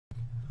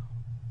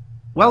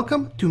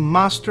Welcome to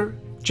Master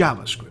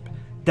JavaScript,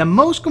 the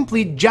most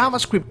complete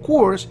JavaScript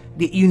course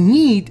that you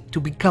need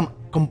to become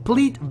a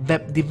complete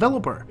web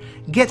developer,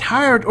 get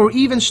hired, or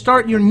even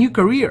start your new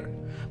career.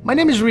 My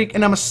name is Rick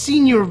and I'm a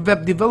senior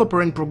web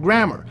developer and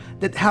programmer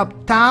that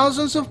help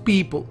thousands of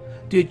people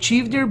to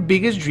achieve their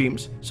biggest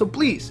dreams, so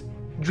please,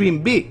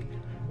 dream big.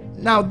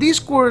 Now this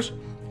course,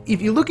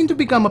 if you're looking to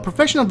become a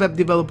professional web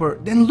developer,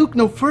 then look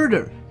no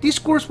further. This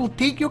course will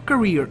take your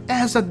career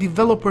as a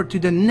developer to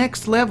the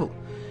next level.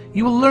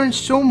 You will learn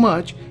so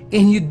much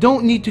and you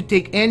don't need to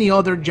take any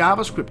other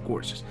JavaScript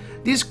courses.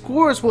 This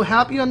course will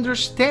help you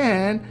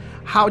understand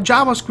how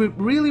JavaScript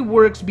really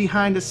works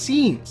behind the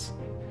scenes,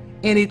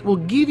 and it will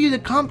give you the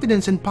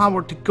confidence and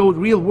power to code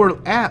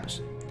real-world apps.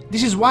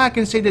 This is why I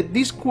can say that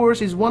this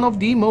course is one of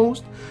the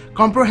most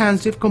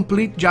comprehensive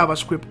complete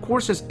JavaScript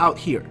courses out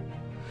here.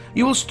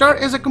 You will start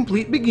as a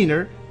complete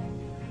beginner,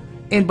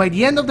 and by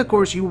the end of the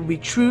course you will be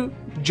true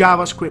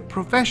JavaScript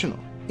professional.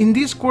 In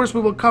this course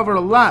we will cover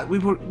a lot. We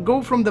will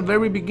go from the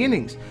very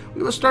beginnings.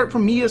 We will start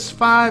from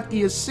ES5,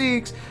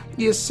 ES6,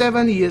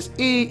 ES7,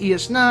 ES8,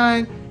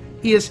 ES9,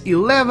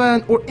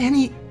 ES11, or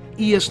any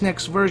ES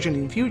next version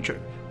in future.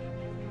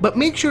 But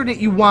make sure that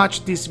you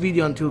watch this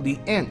video until the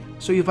end,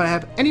 so if I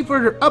have any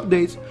further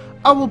updates,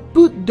 I will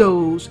put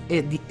those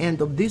at the end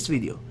of this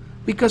video,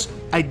 because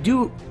I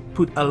do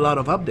put a lot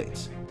of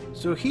updates.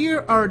 So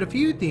here are the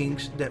few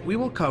things that we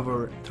will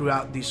cover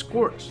throughout this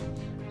course.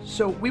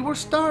 So we will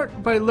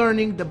start by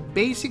learning the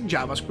basic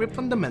JavaScript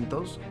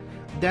fundamentals,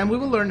 then we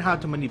will learn how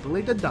to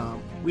manipulate the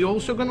DOM. We're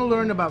also going to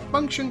learn about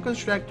function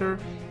constructor,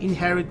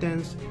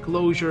 inheritance,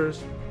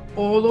 closures,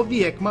 all of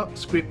the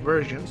ECMAScript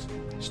versions,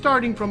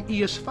 starting from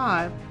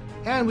ES5,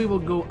 and we will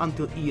go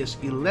until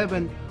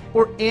ES11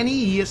 or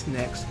any ES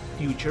next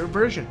future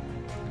version.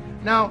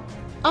 Now,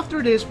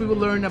 after this we will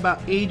learn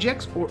about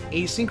AJAX or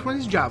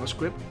asynchronous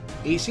JavaScript,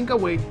 async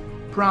await,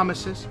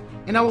 promises,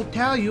 and I will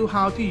tell you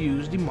how to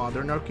use the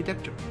modern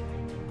architecture.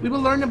 We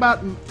will learn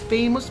about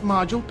famous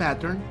module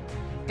pattern,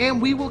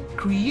 and we will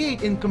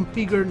create and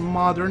configure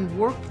modern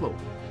workflow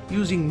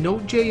using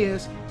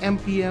nodejs,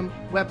 npm,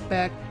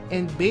 Webpack,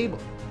 and Babel.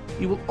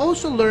 You will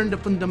also learn the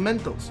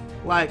fundamentals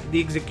like the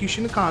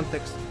execution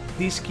context,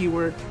 this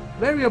keyword,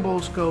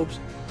 variable scopes,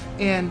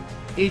 and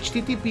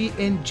HTTP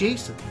and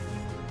JSON.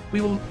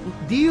 We will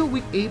deal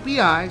with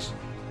APIs,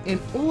 and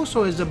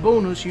also as a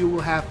bonus you will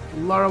have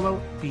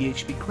Laravel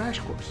PHP crash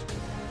course.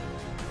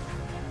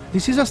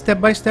 This is a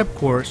step-by-step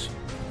course,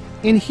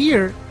 and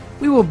here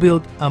we will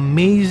build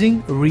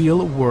amazing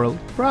real-world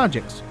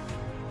projects.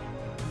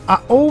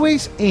 I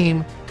always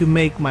aim to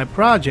make my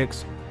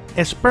projects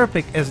as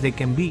perfect as they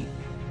can be.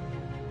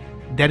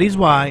 That is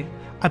why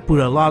I put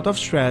a lot of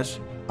stress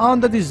on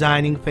the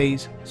designing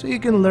phase, so you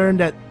can learn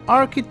that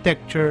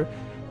architecture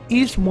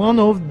is one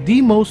of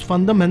the most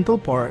fundamental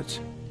parts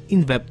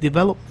in web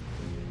development.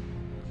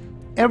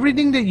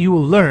 Everything that you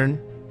will learn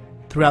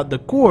throughout the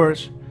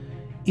course,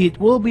 it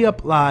will be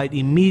applied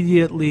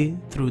immediately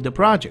through the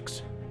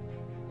projects.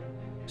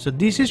 So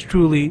this is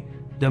truly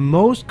the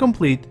most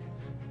complete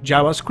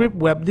JavaScript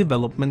web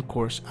development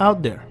course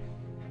out there.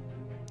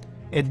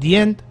 At the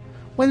end,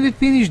 when we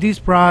finish these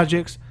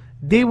projects,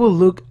 they will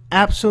look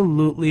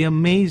absolutely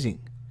amazing.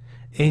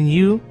 And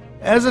you,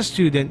 as a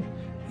student,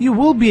 you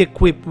will be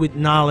equipped with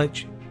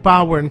knowledge,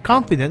 power, and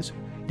confidence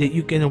that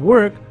you can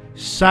work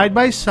side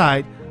by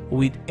side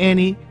with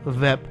any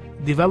web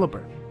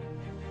developer.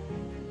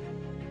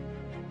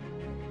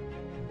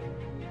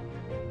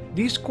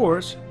 This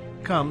course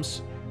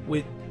comes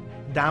with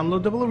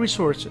downloadable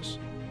resources,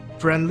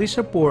 friendly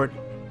support,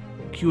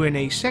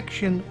 Q&A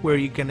section where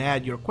you can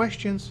add your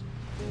questions,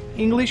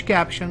 English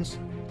captions,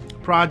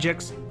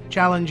 projects,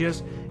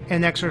 challenges,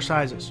 and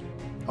exercises.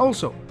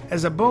 Also,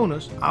 as a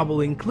bonus, I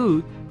will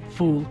include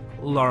full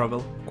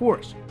Laravel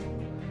course.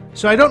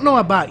 So I don't know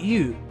about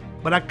you,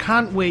 but I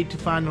can't wait to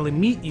finally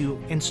meet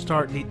you and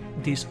start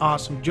this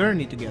awesome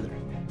journey together.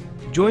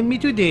 Join me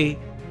today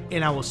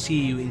and I will see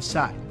you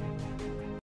inside.